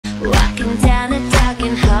Walking down a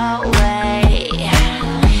darkened hallway,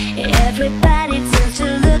 everybody turns to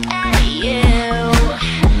look at you.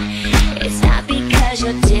 It's not because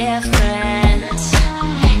you're different,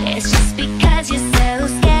 it's just because you're so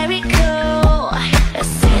scary cool. A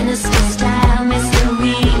sinister style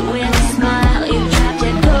mystery with a smile. You drop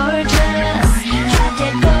dead gorgeous, drop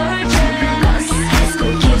dead gorgeous. High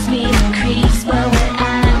school gives me the creeps, but when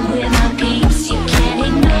I'm with my peeps, you can't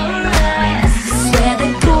ignore us. Where the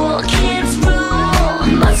cool kids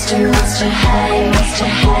rule. Monster, monster high, monster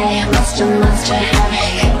high, monster, monster high.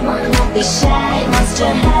 Come on, don't be shy,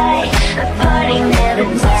 monster high. The party never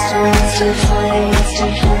dies. Monster high, monster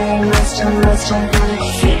high, monster, monster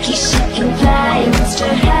high. Freaky shit can fly,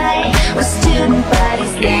 monster high. With student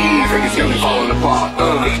bodies now. Freaky feel me falling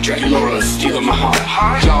apart, Dracula stealing my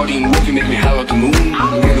heart. Claudine Wolfie make me holler at the moon.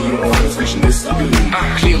 Middle universe, fishing this lagoon.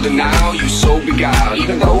 Clear the now, you so beguiled.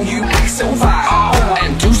 Even though you act so vile,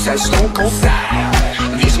 and do such stone cold style.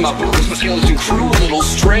 These are my boogers, my skeleton crew. A little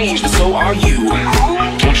strange, but so are you.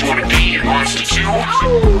 Don't you wanna be a monster too?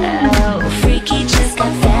 Oh, freaky just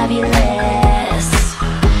got fabulous.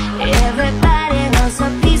 Everybody wants a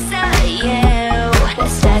piece of you.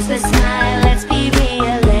 Let's dance, let's smile, let's be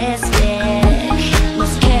realistic.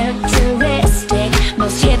 Most characteristic,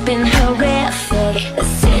 most hip and horrific. A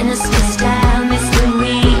sinister style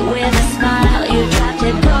mystery with a smile. You dropped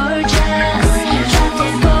it gorgeous, dropped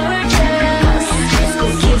it gorgeous. High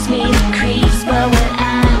school gives me the creeps, but when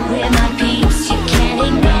I'm with my peeps, you can't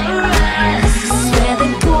ignore us. Where the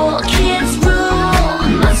cool kids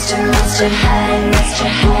rule. Monster, monster high, monster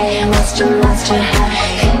high, monster, monster high.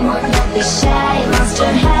 Come on, don't be shy,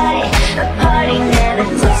 monster high. The party never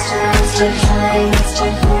dies. Monster high,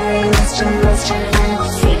 monster high, monster, monster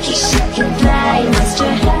high. Freaky shit can fly,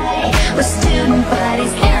 monster high. With student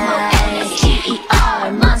bodies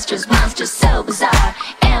M-O-N-S-T-E-R. Monsters, monsters, so bizarre.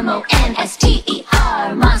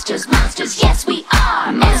 M-O-N-S-T-E-R. Monsters, monsters, yes we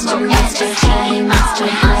are. Monster, monster high, monster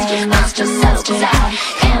high, monster, so bizarre.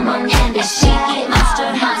 M-O-N-S-T-E-R.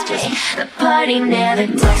 Monster, monsters, the party never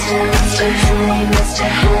dies. Monster high, monster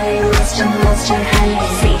high, monster, monster high.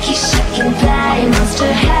 Freaky shit can fly,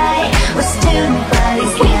 monster high. With student bodies